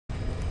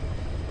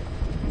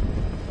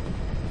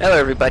Hello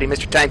everybody,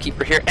 Mr.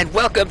 Timekeeper here, and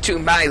welcome to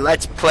my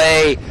Let's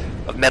Play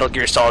of Metal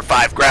Gear Solid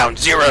 5 Ground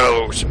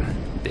Zeroes!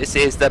 This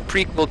is the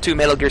prequel to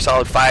Metal Gear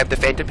Solid 5 The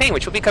Phantom Pain,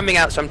 which will be coming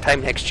out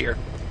sometime next year.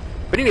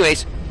 But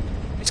anyways,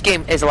 this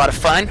game is a lot of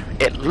fun.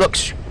 It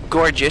looks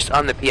gorgeous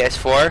on the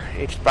PS4.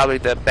 It's probably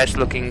the best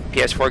looking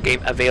PS4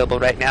 game available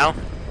right now.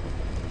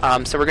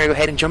 So we're going to go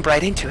ahead and jump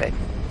right into it.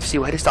 See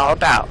what it's all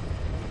about.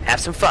 Have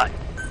some fun.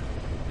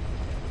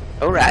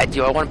 Alright, do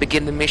you all want to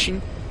begin the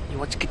mission? You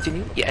want to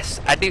continue?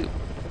 Yes, I do.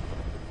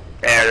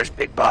 There's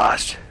Big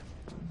Boss.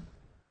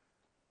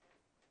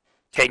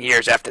 10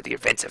 years after the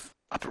events of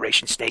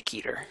Operation Snake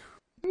Eater.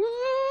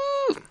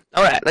 Woo!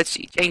 Alright, let's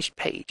see. Change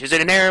page. Is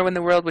it an era when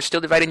the world was still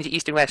divided into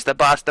East and West? The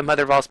boss, the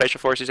mother of all special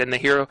forces, and the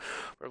hero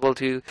were able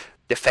to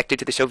defected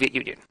to the Soviet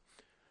Union.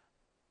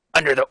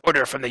 Under the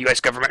order from the U.S.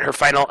 government, her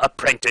final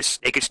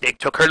apprentice, Naked Snake,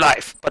 took her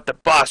life. But the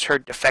boss, her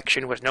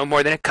defection was no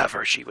more than a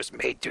cover. She was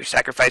made to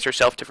sacrifice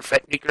herself to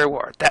prevent nuclear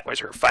war. That was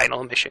her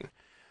final mission.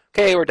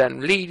 Okay, we're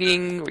done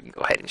leading. We can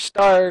go ahead and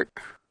start.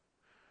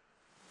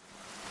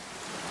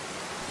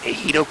 A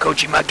Hideo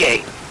Kojima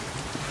game.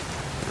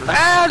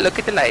 Ah, look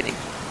at the lighting.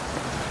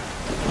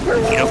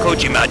 Hideo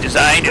Kojima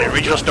designed and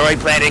original story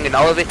planning, and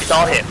all of it's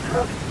all him.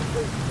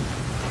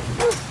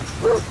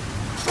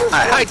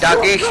 Hi,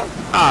 doggies.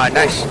 Ah,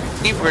 nice,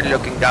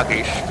 evil-looking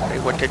doggies. They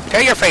want to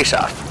tear your face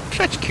off.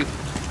 Such cute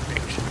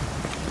things.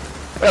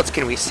 What else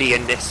can we see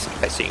in this?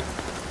 Let's see.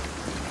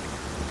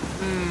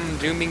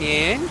 Zooming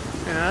in.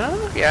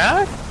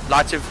 Yeah.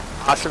 Lots of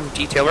awesome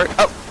detail work.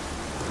 Oh,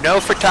 no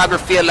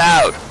photography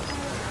allowed.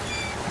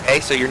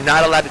 Okay, so you're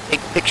not allowed to take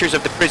pictures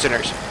of the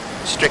prisoners.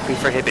 Strictly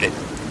prohibited.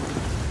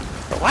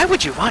 But why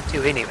would you want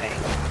to anyway?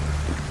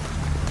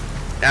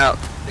 Now,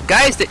 the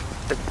guys that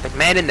the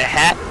man in the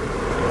hat.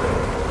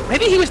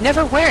 Maybe he was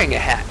never wearing a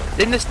hat.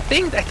 In this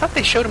thing, I thought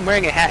they showed him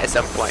wearing a hat at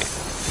some point.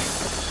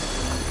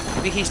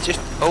 Maybe he's just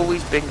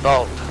always been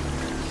bald.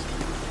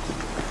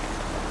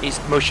 He's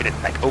motioning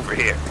like over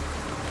here.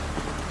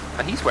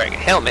 Now he's wearing a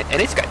helmet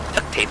and it's got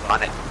duct tape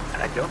on it,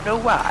 and I don't know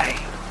why.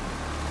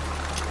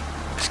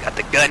 He's got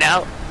the gun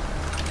out.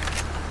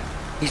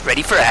 He's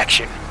ready for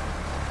action.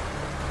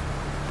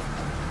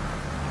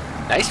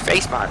 Nice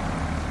face model.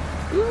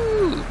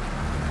 Ooh.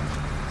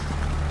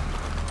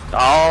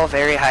 All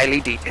very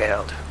highly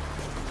detailed.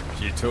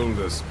 She told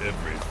us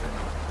everything.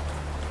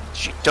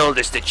 She told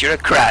us that you're a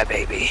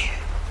crybaby.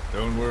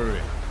 Don't worry,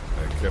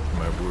 I kept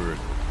my word.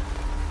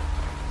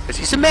 Because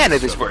he's a man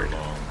of his word.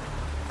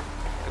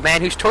 The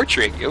man who's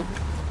torturing you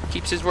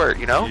keeps his word,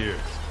 you know?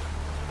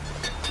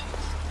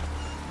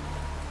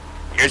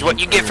 Here's what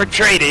you get for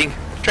trading.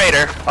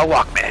 Trader, a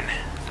Walkman.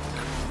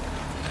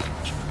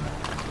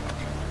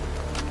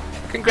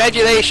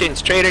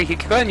 Congratulations, trader, you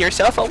won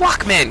yourself a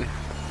Walkman.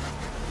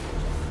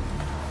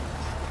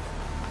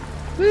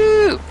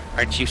 Woo!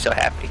 Aren't you so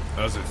happy?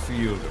 How's it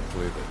feel to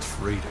play the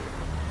traitor?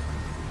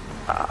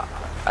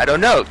 I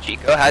don't know,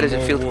 Chico. How does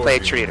it feel to play a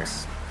traitor?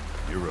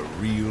 You're a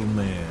real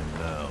man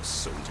now,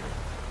 soldier.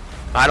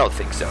 I don't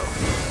think so.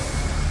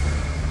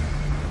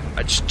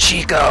 It's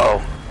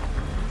Chico.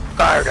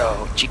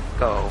 Gardo,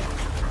 Chico.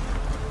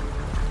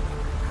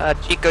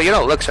 Chico, you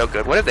don't look so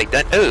good. What have they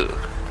done? Ooh,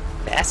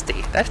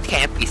 nasty. That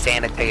can't be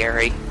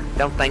sanitary.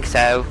 Don't think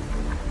so.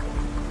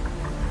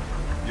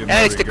 And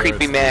it's the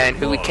creepy man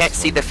who we can't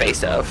see the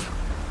face of.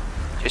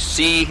 Just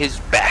see his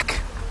back.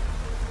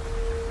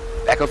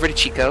 Back over to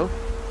Chico.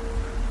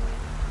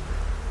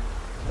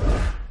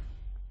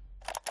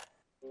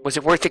 Was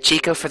it worth it,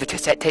 Chico, for the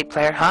cassette tape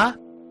player, huh?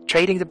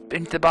 Trading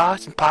into the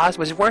boss and pause,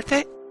 was it worth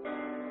it?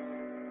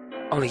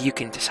 Only you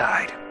can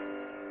decide.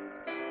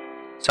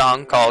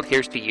 Song called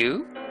Here's to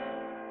You.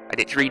 I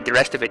didn't read the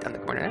rest of it on the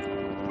corner.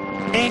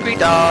 Angry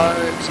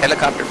dogs,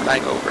 helicopter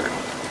flying over.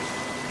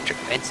 Electric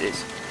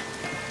fences.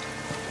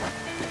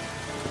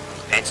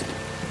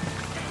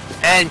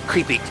 And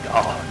creepy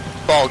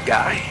bald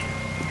guy.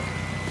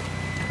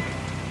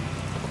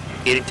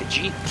 Get into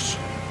jeeps.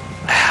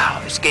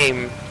 Wow, this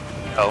game,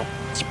 oh,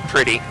 it's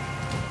pretty.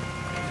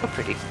 So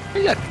pretty.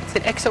 Hey, look, it's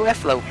an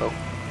XOF logo.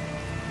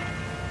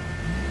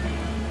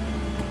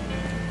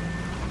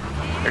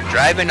 They're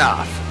driving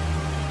off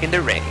in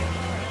the rain.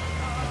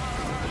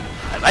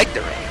 I like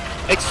the rain.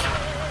 It's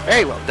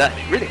very well done.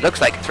 It really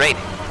looks like it's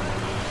raining.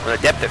 Well,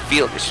 the depth of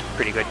field is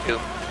pretty good too.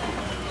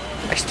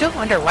 I still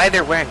wonder why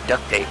they're wearing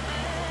duct tape.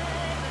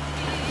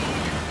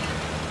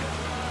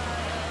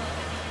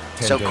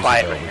 So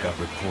quiet right now.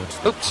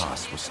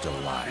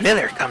 Oops.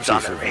 Miller comes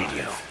on the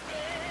radio.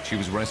 She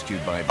was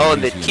rescued by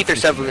and the Keith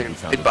Sutherland,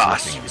 Big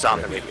Boss, is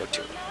on the radio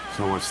too.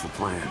 So what's the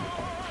plan?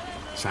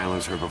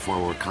 Silence her before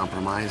we're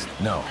compromised?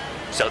 No.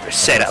 So they're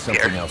set up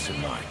here. Something else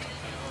in mind.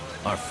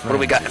 Our what do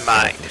we got in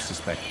mind?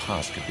 Suspect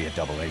Paz could be a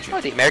double agent.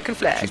 Oh, the American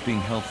flag. She's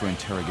being held for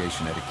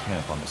interrogation at a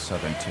camp on the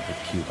southern tip of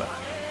Cuba.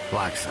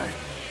 Black site.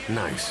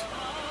 Nice.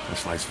 A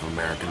slice of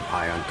American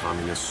pie on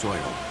communist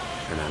soil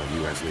and out of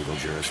U.S. legal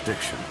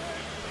jurisdiction.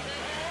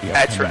 The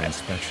upcoming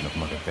inspection of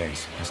Mother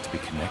Base has to be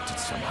connected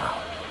somehow.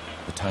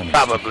 The timing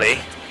probably.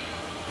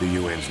 The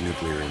UN's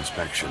nuclear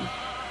inspection.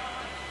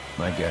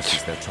 My guess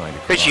is they're trying to...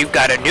 Because you've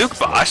got a nuke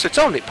boss, it's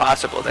only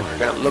possible that they're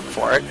going to look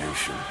for it.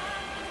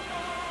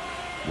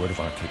 Word of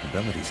our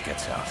capabilities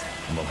gets out,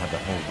 and we'll have the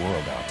whole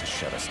world out to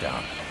shut us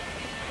down.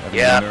 Having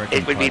Yeah, the American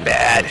it would be private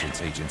bad.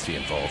 intelligence agency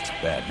involved,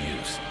 bad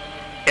news.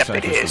 Yep,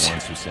 Cipher's it is. the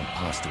ones who sent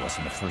Haas to us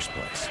in the first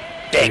place.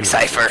 Dang,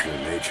 Cipher.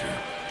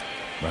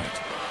 Right.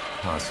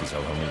 Haas is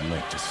our only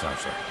link to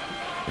Cipher.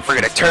 If We're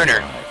gonna she's still turn her.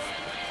 alive,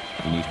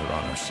 we need her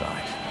on our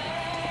side.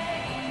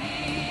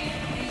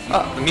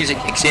 Oh, the music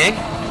kicks in.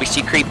 We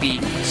see creepy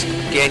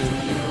skin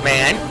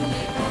man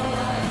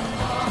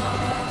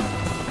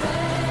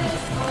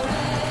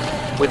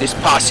with his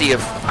posse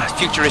of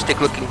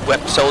futuristic-looking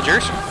web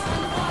soldiers.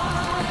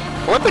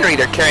 The weaponry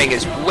they're carrying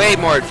is way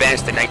more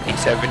advanced than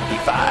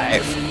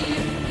 1975.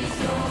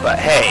 But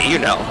hey, you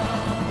know.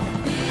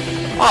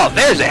 Oh,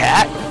 there's a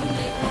hat.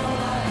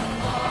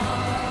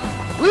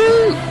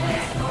 Woo!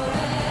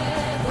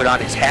 Put on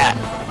his hat.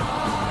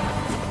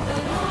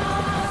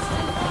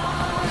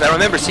 I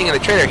remember seeing in the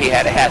trailer he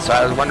had a hat, so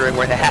I was wondering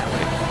where the hat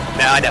went.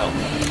 Now I know.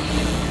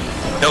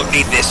 Don't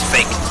need this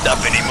fake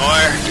stuff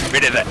anymore. Get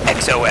rid of the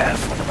XOF.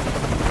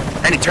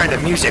 And he turned the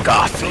music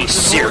off, and he's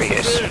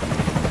serious.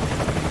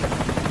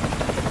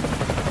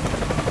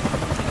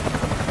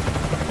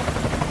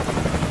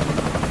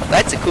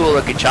 That's a cool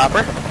looking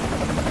chopper.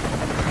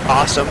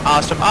 Awesome,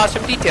 awesome,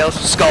 awesome details.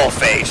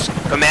 Skullface,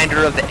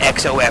 commander of the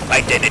XOF,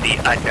 identity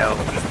unknown.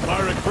 This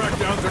pirate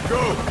crackdown's a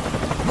go.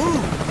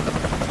 Move!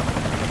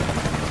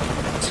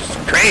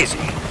 Crazy.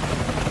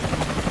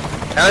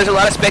 Now there's a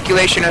lot of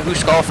speculation on who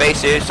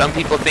Skullface is. Some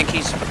people think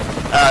he's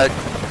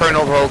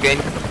Colonel Rogan.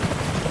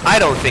 I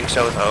don't think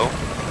so though.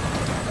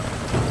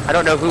 I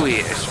don't know who he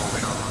is.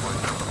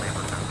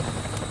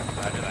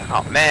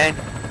 Oh man.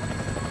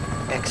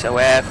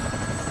 XOF.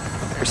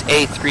 There's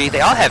A3.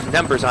 They all have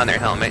numbers on their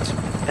helmets.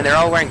 And they're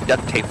all wearing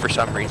duct tape for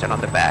some reason on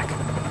the back.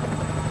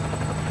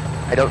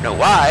 I don't know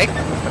why,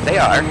 but they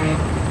are.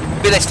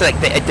 Maybe that's to like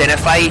they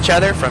identify each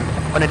other from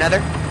one another.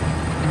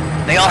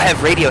 They all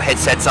have radio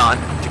headsets on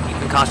to keep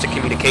in constant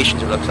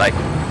communications, it looks like.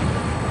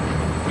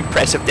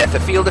 Impressive depth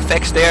of field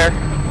effects there.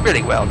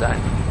 Really well done.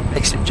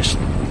 Makes it just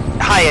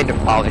high end of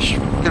polish.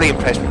 Really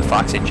impressed with the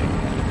Fox engine.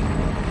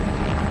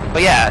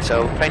 But yeah,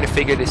 so trying to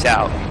figure this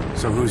out.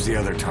 So who's the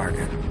other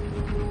target?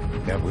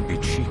 That would be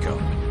Chico.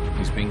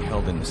 He's being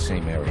held in the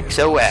same area.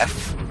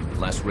 XOF.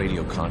 Last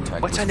radio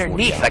contact What's was 40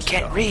 underneath? I hours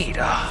can't ago. read.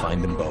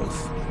 Find them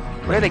both.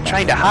 Where are they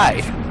trying to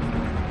hide?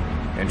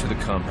 Enter the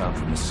compound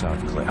from the south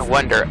cliff. I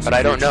wonder, but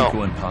I don't Secure know.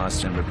 Chico and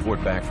Paz and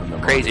report back from the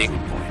Crazy.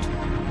 rendezvous point.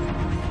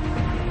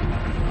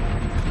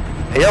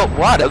 They don't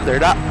want them. They're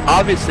not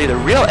obviously the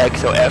real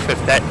XOF,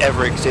 if that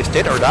ever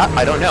existed or not.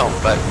 I don't know,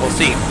 but we'll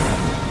see.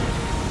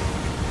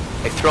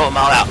 They throw them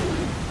all out.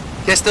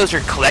 Guess those are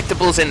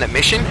collectibles in the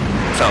mission,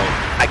 so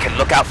I can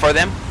look out for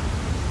them.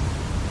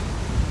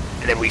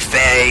 And then we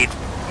fade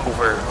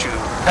over to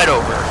cut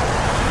over.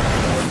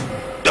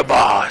 The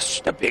boss,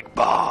 the big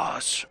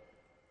boss.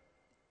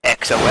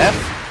 XOF.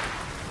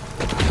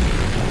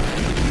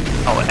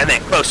 Oh, and then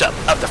close up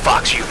of the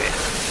Fox unit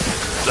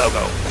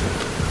logo.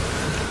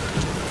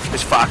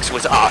 This Fox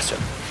was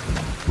awesome.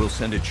 We'll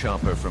send a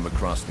chopper from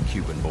across the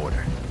Cuban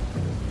border.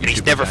 And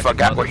he's never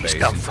forgot where he's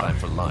come Time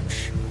from. for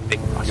lunch. Big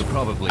boss. You'll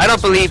probably I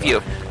don't believe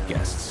dismiss you. our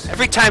guests.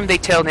 Every time they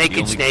tell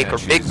Naked Snake or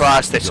Big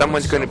Boss that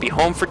someone's going to be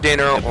home for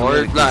dinner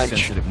or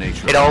lunch,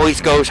 it always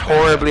goes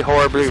horribly,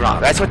 horribly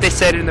wrong. That's what they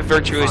said in the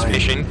Virtuous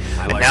mission,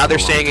 and now they're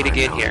saying it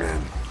again here.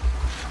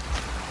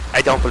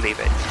 I don't believe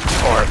it.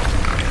 Horrible.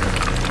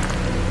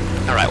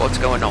 Alright, what's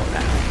going on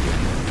now?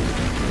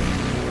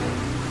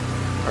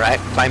 Alright,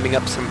 climbing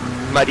up some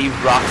muddy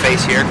rock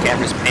face here.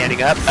 Camera's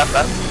panning up, up,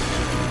 up.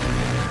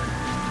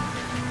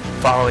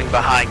 Following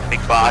behind Big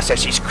Boss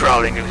as he's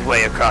crawling his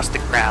way across the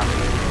ground.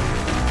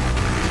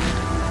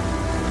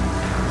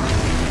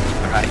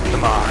 Alright,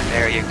 come on,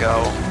 there you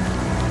go.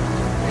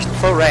 There's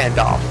full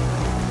Randolph.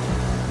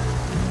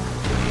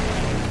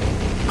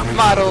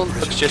 Model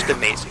looks just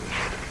amazing.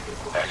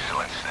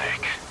 Excellent,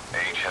 Snake.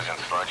 Age hasn't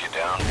slowed you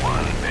down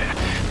one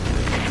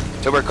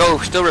bit. So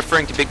we're still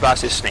referring to Big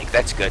Boss as Snake,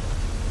 that's good.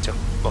 So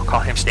we'll call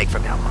him Snake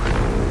from now on.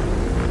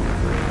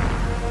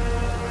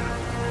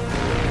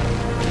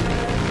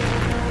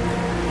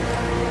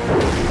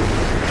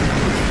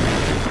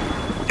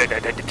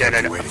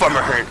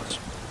 Former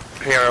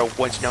hero,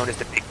 once known as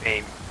the Big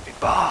Name, Big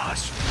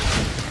Boss.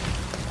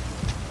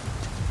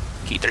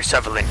 Keith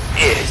Sutherland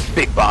is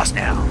Big Boss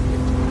now.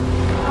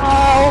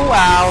 Oh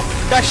wow,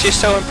 that's just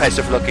so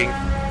impressive looking.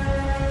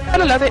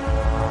 Gotta love it.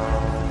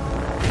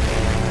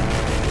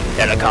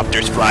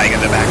 Helicopters flying in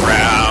the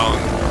background.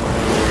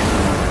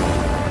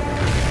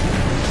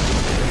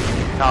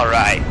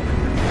 Alright.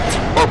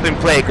 Open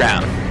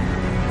playground.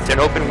 It's an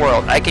open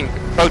world. I can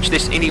approach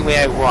this any way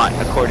I want,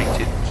 according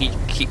to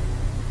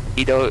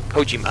Hideo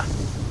Kojima.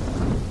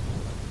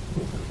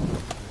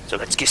 So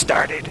let's get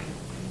started.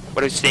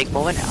 What is Snake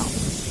pulling out?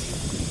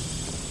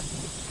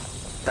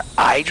 The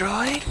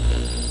iDroid?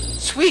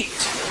 Sweet.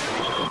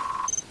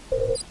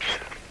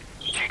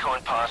 Chico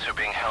and Paz are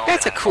being held.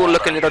 That's a cool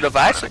looking little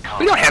device.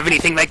 We don't have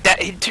anything like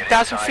that in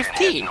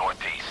 2015.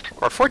 Northeast.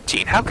 Or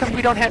 14. How come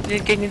we don't have it in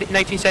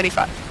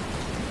 1975?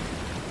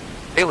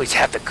 They always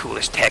have the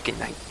coolest tech in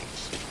Metal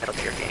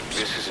Gear games.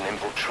 This is an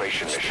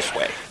infiltration mission. This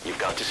way. You've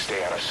got to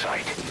stay out of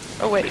sight.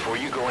 Oh wait. Before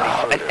you go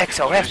any an further,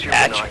 XLF use your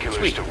patch. binoculars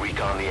Sweet. to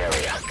recon the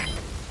area.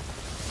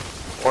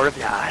 4 of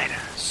 9.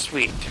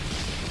 Sweet.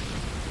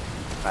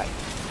 Right.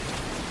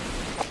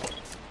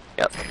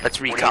 Yep, let's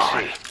What recon.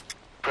 do you see?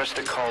 Press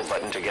the call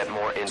button to get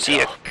more intel. See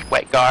a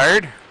wet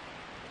guard.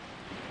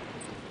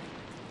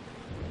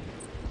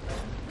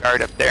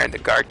 Guard up there in the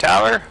guard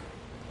tower.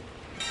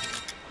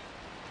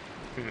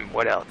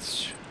 What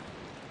else?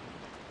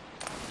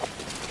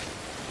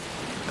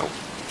 Nope.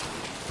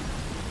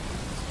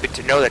 Good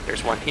to know that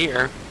there's one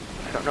here.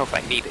 I don't know if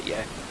I need it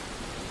yet.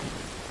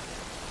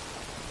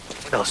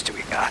 What else do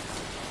we got?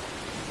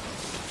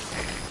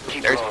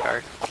 Keep There's a low.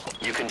 guard.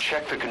 You can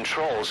check the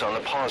controls on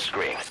the pause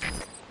screen.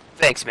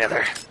 Thanks,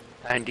 Miller.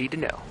 I need to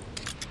know.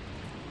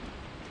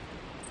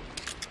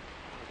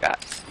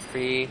 Got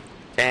 3,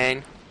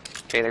 10.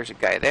 Okay, there's a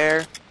guy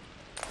there.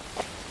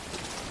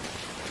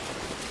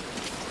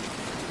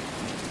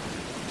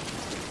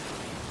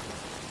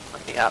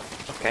 Let me up.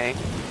 Okay.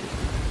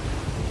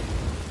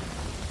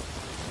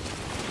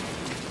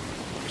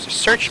 There's a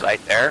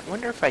searchlight there. I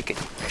wonder if I can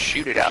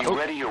shoot it out. If you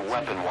ready your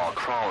weapon while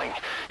crawling,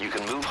 you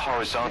can move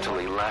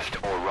horizontally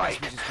left or right.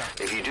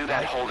 If you do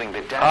that holding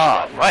the dash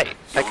Oh, button, right.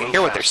 I you'll can move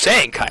hear what they're faster.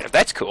 saying, kind of.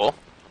 That's cool.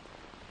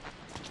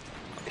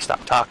 Let me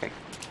stop talking.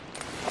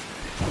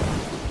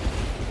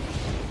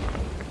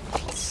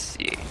 Let's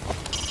see.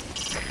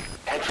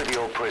 Head for the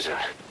old prison.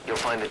 You'll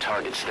find the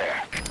targets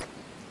there.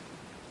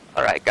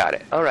 Alright, got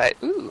it. Alright.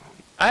 Ooh.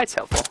 That's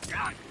helpful.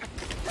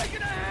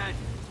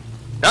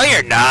 No,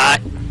 you're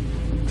not.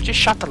 You just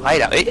shot the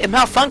light out. It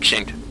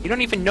malfunctioned. You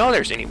don't even know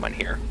there's anyone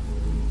here.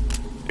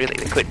 Really,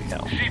 they couldn't know.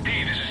 CP,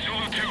 this is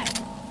Zulu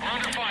 2. We're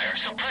under fire.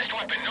 Suppressed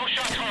weapon. No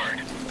shots heard.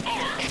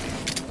 Over.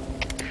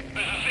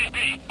 This is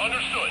CP.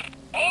 Understood.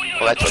 All units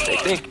Well, that's what they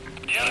online.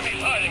 think. The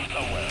enemy's hiding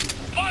somewhere.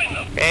 Find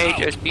them. Okay, Out.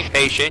 just be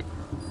patient.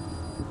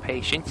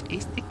 Patience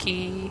is the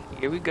key.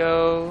 Here we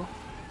go.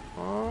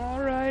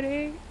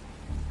 Alrighty.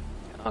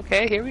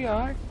 Okay, here we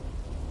are.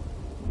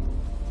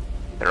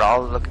 They're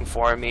all looking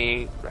for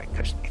me, right?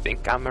 Because they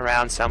think I'm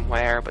around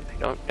somewhere, but they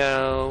don't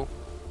know.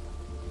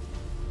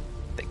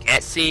 They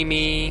can't see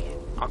me.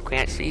 I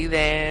can't see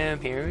them.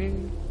 Here we.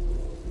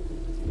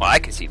 Well, I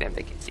can see them.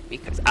 They can't see me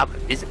because I'm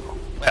invisible.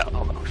 Well,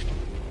 almost.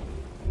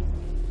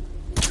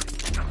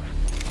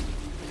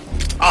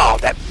 Oh,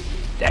 that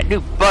new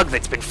bug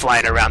that's been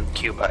flying around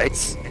Cuba.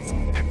 It's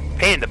a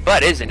pain in the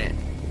butt, isn't it?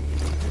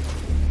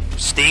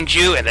 Stings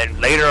you, and then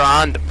later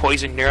on, the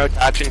poison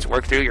neurotoxins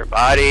work through your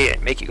body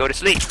and make you go to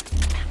sleep.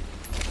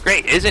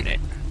 Great, isn't it?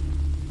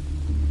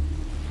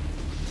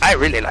 I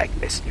really like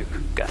this new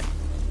gun.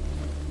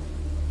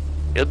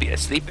 He'll be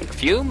asleep in a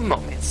few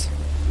moments.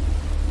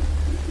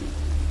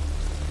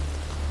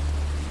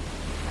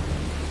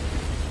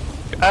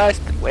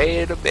 Just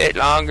wait a bit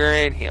longer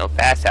and he'll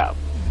pass out.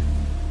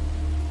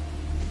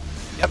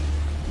 Yep,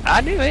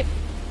 I knew it.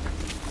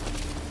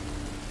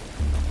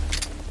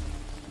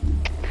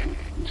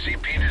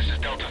 CP, this is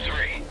Delta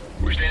 3.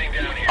 We're standing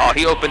down here. Oh,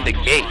 he opened the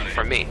gate Spotted.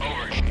 for me.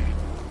 Over.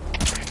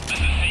 This is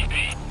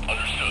CP.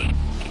 Understood.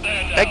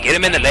 Stand Did I down. get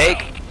him in the leg?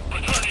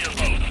 Return to your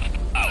post.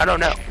 Out. I don't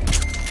know.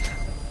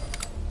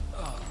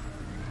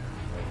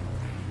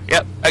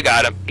 Yep, I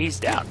got him. He's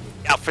down.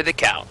 Out for the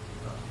count.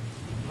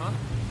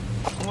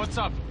 What's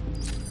up?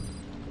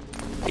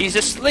 He's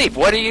asleep.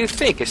 What do you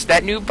think? It's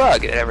that new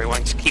bug that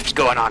everyone keeps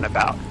going on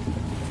about.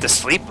 The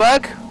sleep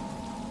bug?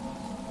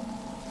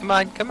 Come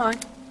on, come on.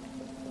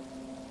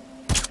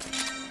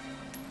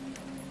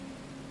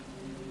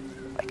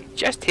 I could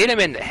just hit him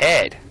in the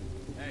head.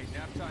 Hey,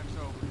 nap time's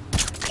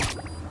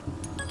over.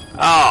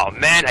 Oh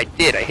man, I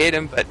did. I hit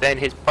him, but then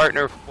his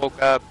partner woke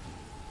up.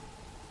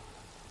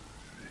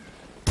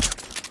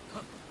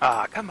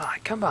 Ah, come on,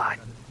 come on.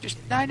 Just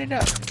line it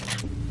up.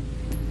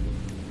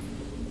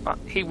 Well,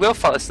 he will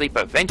fall asleep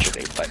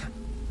eventually, but...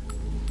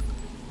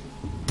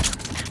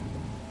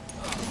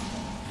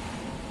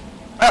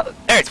 Well,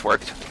 there it's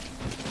worked.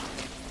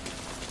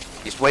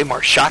 Used way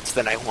more shots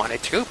than I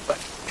wanted to, but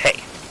hey.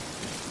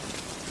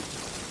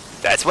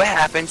 That's what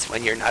happens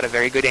when you're not a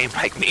very good aim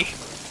like me.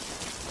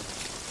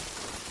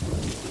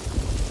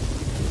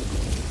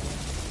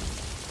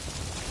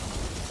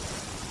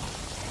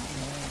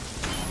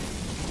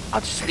 I'll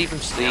just leave him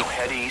sleep. Now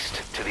head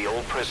east to the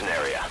old prison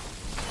area.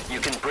 You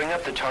can bring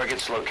up the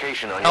target's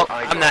location on No, your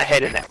I'm iDroid. not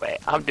heading that way.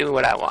 I'm doing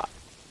what I want.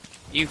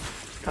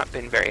 You've not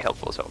been very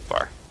helpful so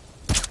far.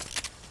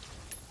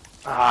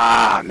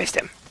 Ah, missed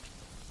him.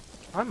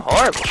 I'm a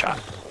horrible shot.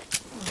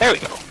 There we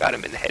go. Got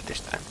him in the head this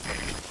time.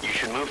 You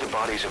should move the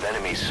bodies of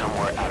enemies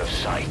somewhere out of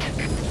sight.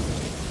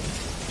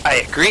 I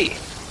agree.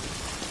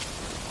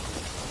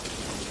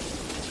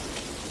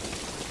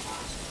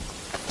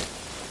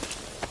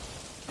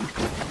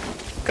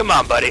 Come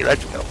on, buddy.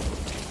 Let's go.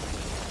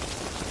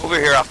 Over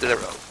here off to the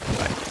road.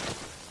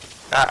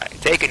 Alright,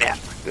 take a nap.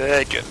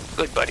 Good job.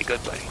 Good buddy,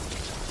 good buddy.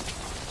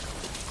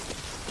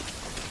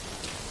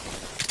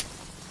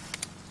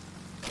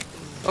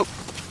 Oh,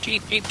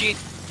 Jeep, jeep, jeep.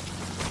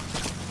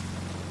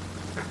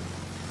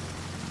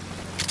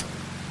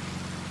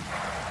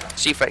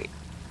 See if I...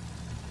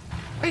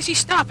 What is he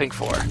stopping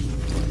for?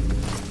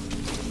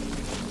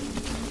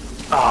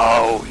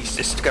 Oh, he's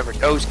discovered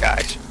those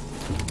guys.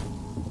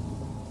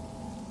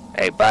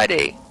 Hey,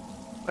 buddy.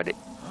 Buddy,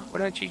 why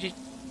don't you just...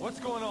 What's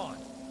going on?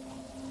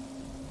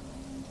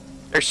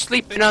 They're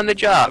sleeping on the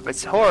job.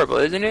 It's horrible,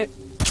 isn't it?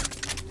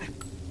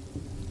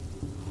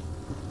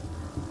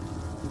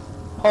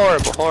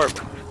 Horrible,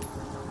 horrible.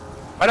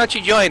 Why don't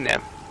you join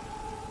them?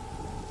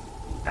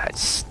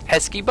 That's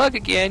pesky bug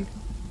again.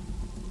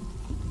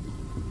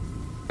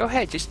 Go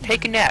ahead, just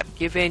take a nap.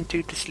 Give in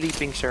to the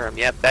sleeping serum.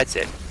 Yep, that's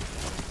it.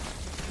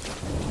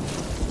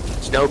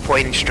 There's no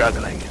point in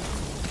struggling.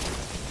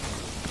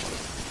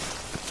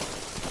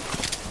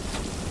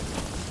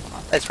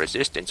 There's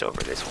resistance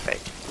over this way.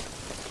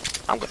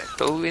 I'm gonna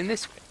go in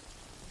this way.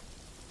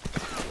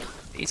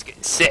 He's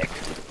getting sick.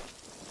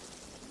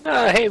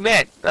 Hey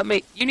man,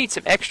 you need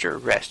some extra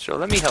rest, so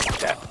let me help with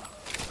that.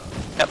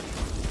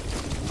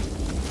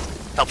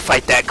 Help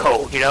fight that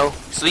cold, you know?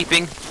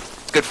 Sleeping,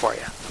 it's good for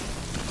you.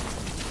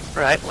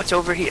 Alright, what's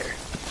over here?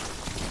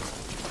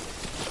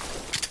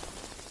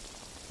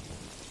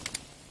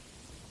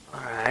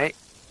 Alright.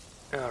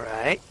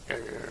 Alright.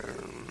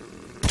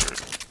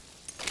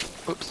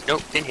 Oops,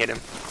 nope, didn't hit him.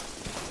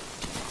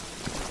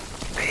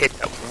 I hit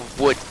the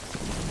wood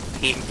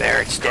beam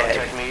there instead.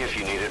 Contact me if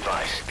you need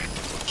advice.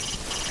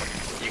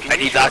 You can I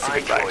use need your lots of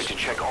advice. iDroid to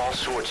check all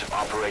sorts of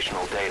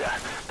operational data.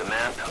 The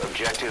map,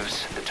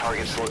 objectives, the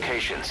target's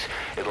locations.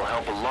 It'll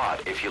help a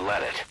lot if you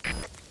let it.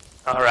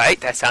 Alright,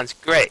 that sounds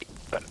great.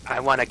 But I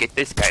want to get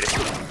this guy to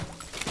sleep.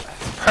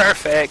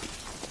 Perfect!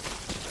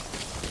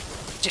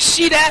 Did you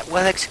see that?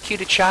 Well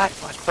executed shot?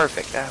 Oh, it's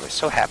perfect. I was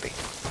so happy.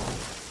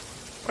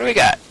 What do we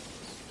got?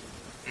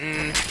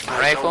 A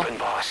rifle? Open,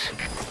 boss.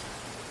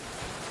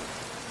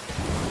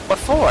 What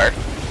for?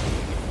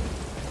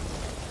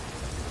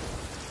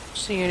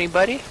 See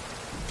anybody?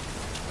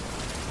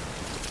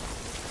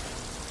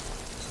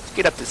 Let's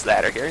get up this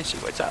ladder here and see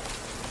what's up.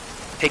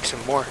 Take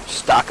some more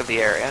stock of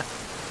the area.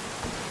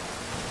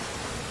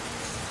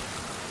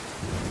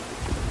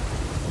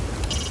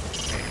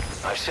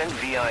 I've sent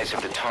VIs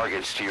of the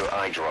targets to your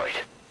iDroid.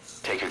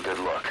 Take a good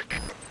look.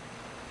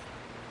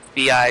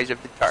 VIs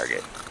of the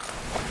target.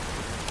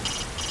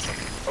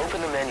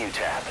 Open the menu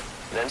tab,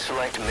 then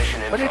select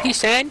Mission Info. What did he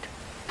send?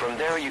 From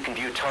there you can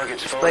view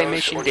targets' Display photos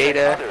mission or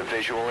data. check other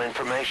visual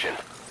information.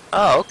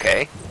 Oh,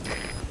 okay.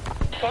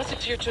 Positive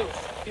tier 2.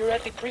 You're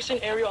at the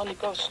precinct area on the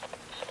coast.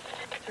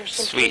 There's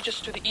some Sweet. cages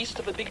to the east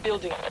of a big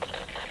building.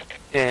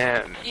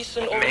 East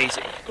and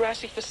Amazing.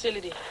 grassy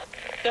facility.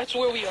 That's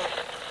where we are.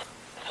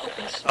 Help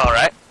us.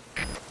 Alright.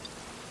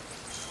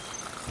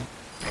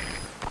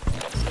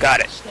 Got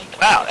it. Snake.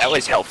 Wow, that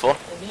was helpful.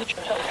 I need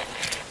your help.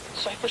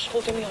 Cipher's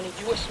holding me on a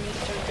U.S.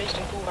 military base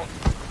in Cuba.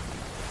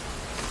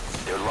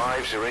 Their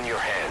lives are in your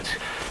hands.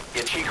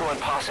 Get Chico and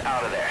Paz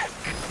out of there.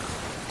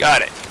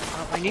 Got it.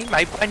 Oh, I need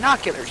my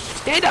binoculars.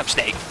 Stand up,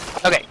 Snake.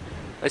 Okay,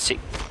 let's see.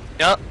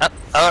 No,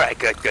 alright,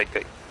 good.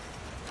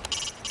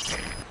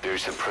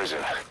 There's the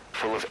prison,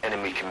 full of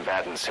enemy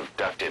combatants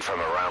abducted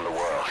from around the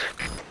world.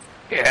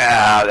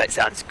 Yeah, that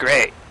sounds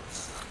great.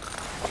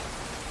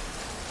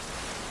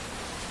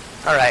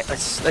 Alright,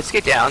 let's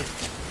get down.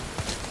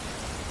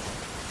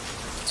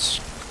 Let's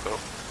go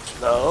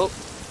slow.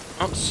 I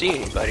don't see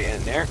anybody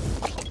in there.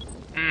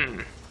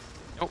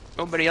 Nope,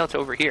 nobody else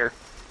over here.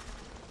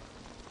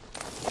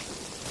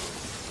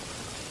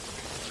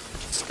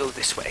 Let's go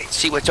this way.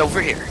 See what's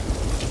over here.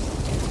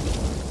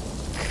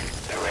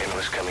 The rain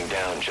was coming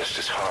down just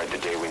as hard the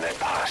day we met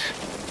Paz.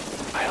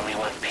 I only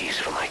want peace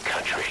for my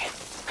country.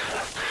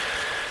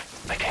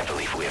 I can't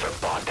believe we ever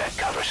bought that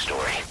cover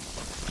story.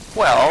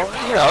 Well,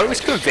 you know, it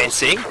was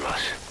convincing. From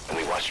us, and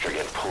we watched her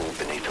get pulled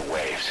beneath the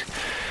waves.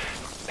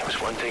 There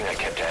was one thing I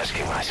kept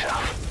asking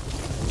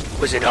myself.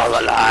 Was it all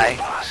a lie?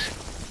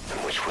 And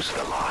which was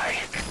the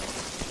lie?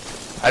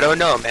 I don't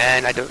know,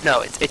 man. I don't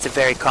know. It's a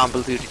very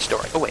convoluted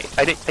story. Oh wait,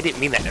 I didn't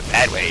mean that in a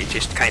bad way. It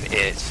just kind of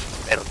is.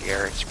 Metal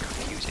Gear. It's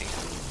confusing.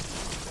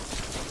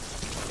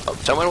 Oh,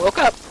 someone woke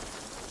up,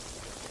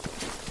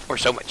 or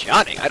someone's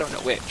yawning. I don't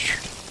know which.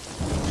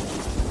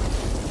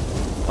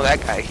 Well,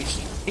 that guy,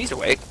 he's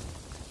awake.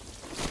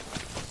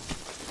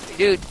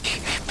 Dude,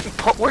 you've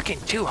been working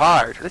too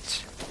hard.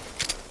 Let's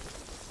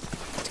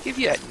give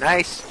you a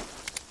nice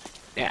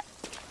nap.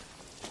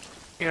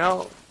 You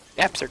know,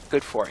 naps are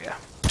good for you.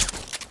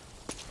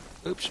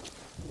 Oops.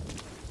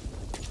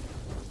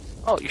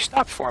 Oh, you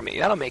stopped for me.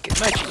 That'll make it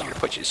much easier to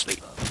put you to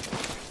sleep.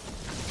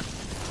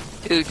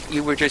 Dude,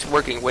 you were just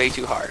working way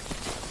too hard.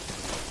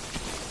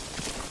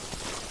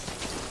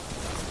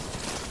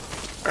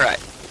 Alright.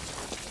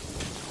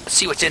 Let's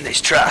see what's in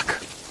this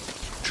truck.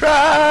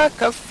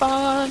 Truck of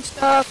fun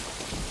stuff.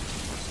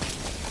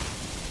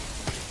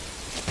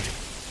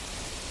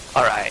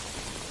 Alright.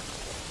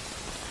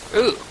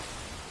 Ooh.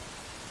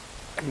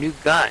 A new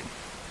gun.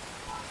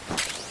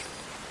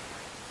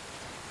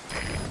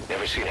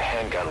 Never seen a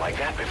handgun like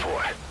that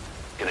before.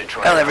 Gonna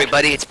try Well, it out.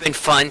 everybody, it's been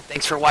fun.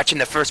 Thanks for watching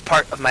the first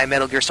part of my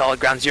Metal Gear Solid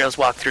Ground Zeroes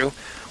walkthrough.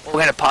 We're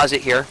going to pause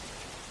it here.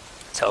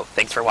 So,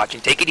 thanks for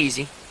watching. Take it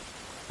easy.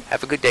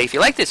 Have a good day. If you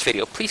like this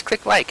video, please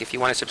click like. If you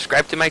want to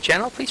subscribe to my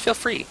channel, please feel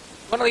free.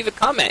 If you want to leave a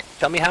comment,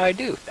 tell me how I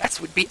do. That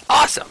would be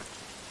awesome.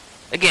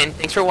 Again,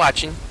 thanks for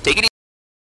watching. Take it easy.